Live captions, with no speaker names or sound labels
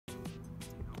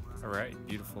Alright,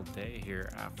 beautiful day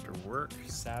here after work,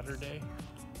 Saturday.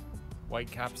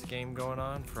 Whitecaps game going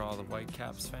on for all the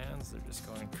Whitecaps fans. They're just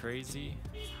going crazy.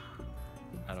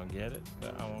 I don't get it,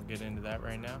 but I won't get into that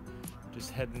right now. Just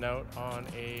heading out on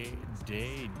a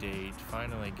day date.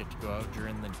 Finally get to go out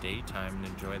during the daytime and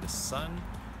enjoy the sun.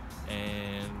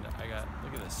 And I got,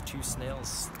 look at this, 2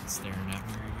 snails staring at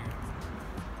me right here.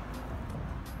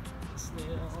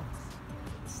 Snail.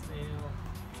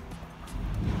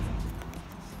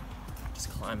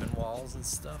 Climbing walls and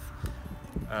stuff.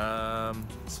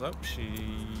 So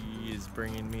she is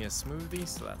bringing me a smoothie,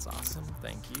 so that's awesome.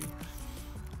 Thank you.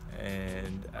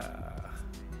 And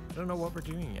I don't know what we're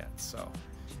doing yet, so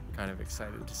kind of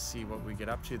excited to see what we get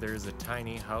up to. There's a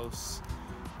tiny house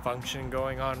function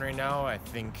going on right now. I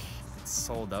think it's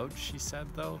sold out, she said,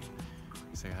 though.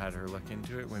 So I had her look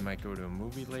into it. We might go to a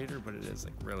movie later, but it is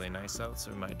like really nice out, so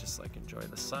we might just like enjoy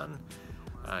the sun.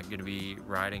 Gonna be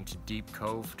riding to Deep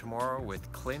Cove tomorrow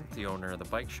with Clint, the owner of the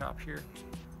bike shop here.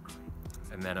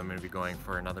 And then I'm gonna be going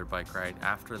for another bike ride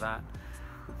after that.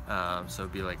 So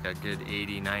it'd be like a good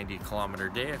 80-90 kilometer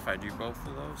day if I do both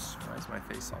of those. Why is my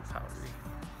face all powdery?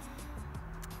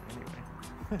 Anyway,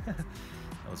 that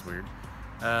was weird.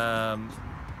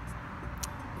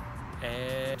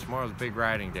 And tomorrow's a big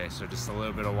riding day, so just a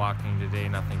little bit of walking today,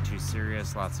 nothing too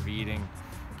serious, lots of eating.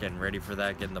 Getting ready for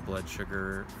that, getting the blood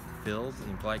sugar filled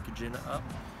and glycogen up,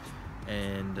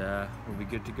 and we'll be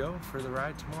good to go for the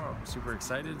ride tomorrow. I'm super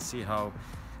excited to see how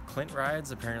Clint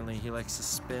rides. Apparently he likes to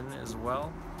spin as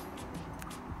well.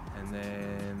 And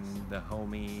then the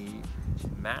homie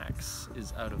Max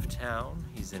is out of town.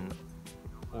 He's in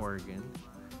Oregon,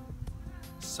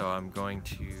 so I'm going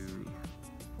to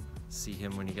see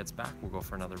him when he gets back. We'll go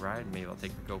for another ride. Maybe I'll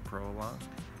take the GoPro along,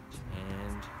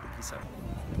 and peace out.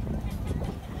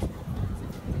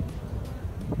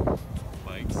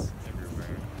 Bikes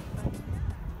everywhere.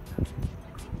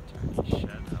 Tiny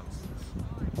shed houses.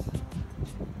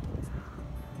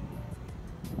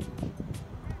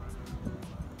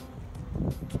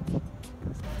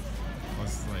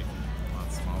 Plus, like, a lot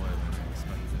smaller than I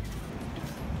expected.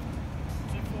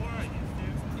 Before I used to.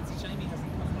 It's a shame he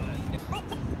hasn't come by.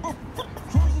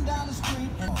 Cruising down the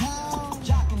street and town,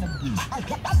 jocking the beat,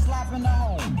 slapping the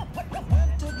home.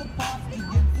 Went to the park to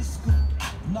get the scoop.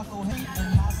 Knucklehead and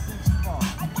my 6 bar.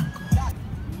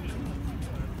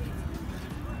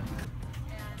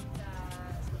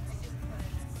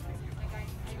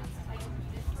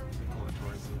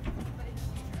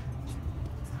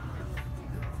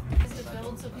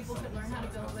 Build so people could learn how to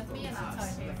build with me, and that's how I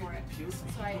paid for it.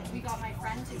 So we got my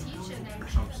friend to teach, and then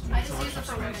I just use it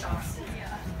for workshops.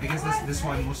 Yeah. I guess that's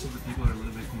why most of the people are a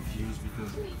little bit confused,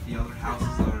 because the other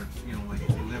houses are, you know, like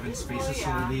 11 spaces,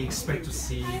 so they expect to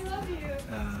see.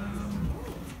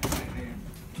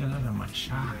 Get out of my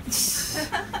shots.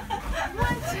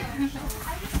 What?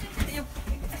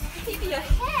 Hit your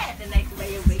head like when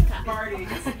you wake up. Party.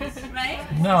 Right?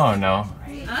 No, no.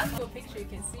 Huh? A picture you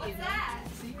can see. What's that?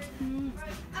 See?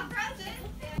 A present.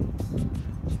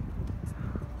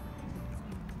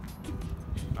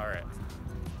 Alright.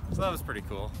 So that was pretty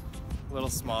cool. A little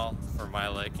small for my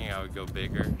liking. I would go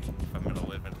bigger if I'm gonna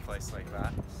live in a place like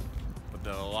that. But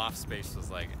the loft space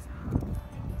was like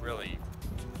really,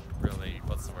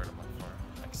 what's the word I'm looking for?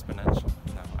 Exponential?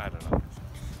 No, I don't know.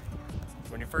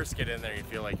 When you first get in there, you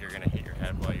feel like you're gonna hit your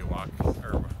head while you walk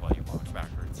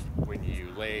backwards. When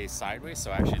you lay sideways,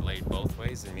 so I actually laid both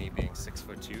ways, and me being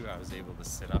 6'2", I was able to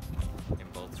sit up in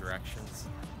both directions.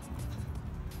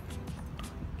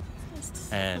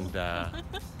 And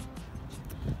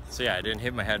so yeah, I didn't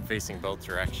hit my head facing both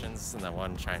directions, and that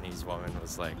one Chinese woman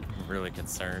was like really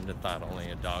concerned and thought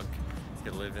only a dog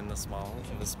could live in the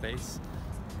space.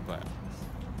 But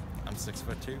I'm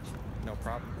 6'2", no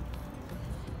problem.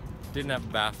 Didn't have a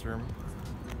bathroom,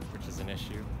 which is an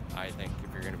issue, I think,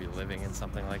 if you're gonna be living in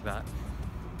something like that.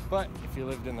 But if you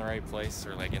lived in the right place,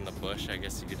 or like in the bush, I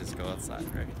guess you could just go outside,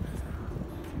 right?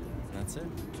 And that's it.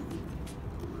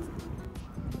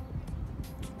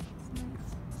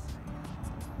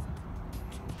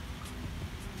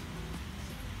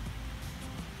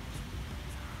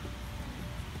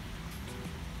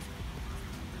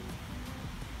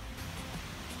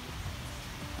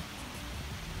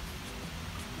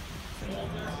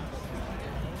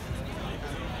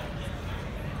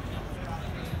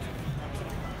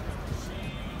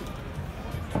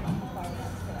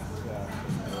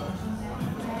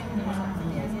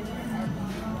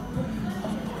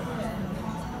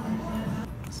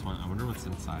 I wonder what's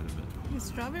inside of it.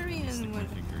 Strawberry and what?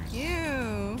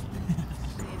 Ew.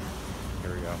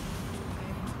 Here we go.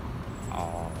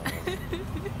 Oh.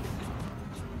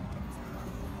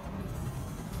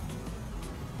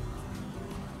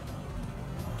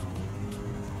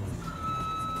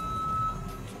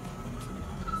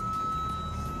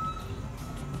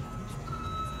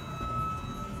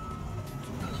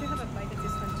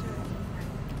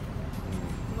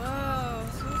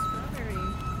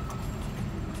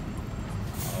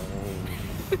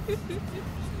 Look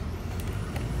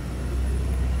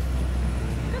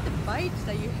at the bites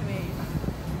that you have made.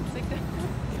 It's like the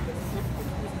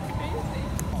crazy.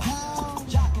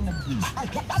 Jocking the beat,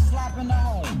 slapping the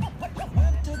home.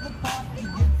 Went to the park to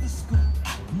get the scoop.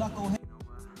 Knucklehead.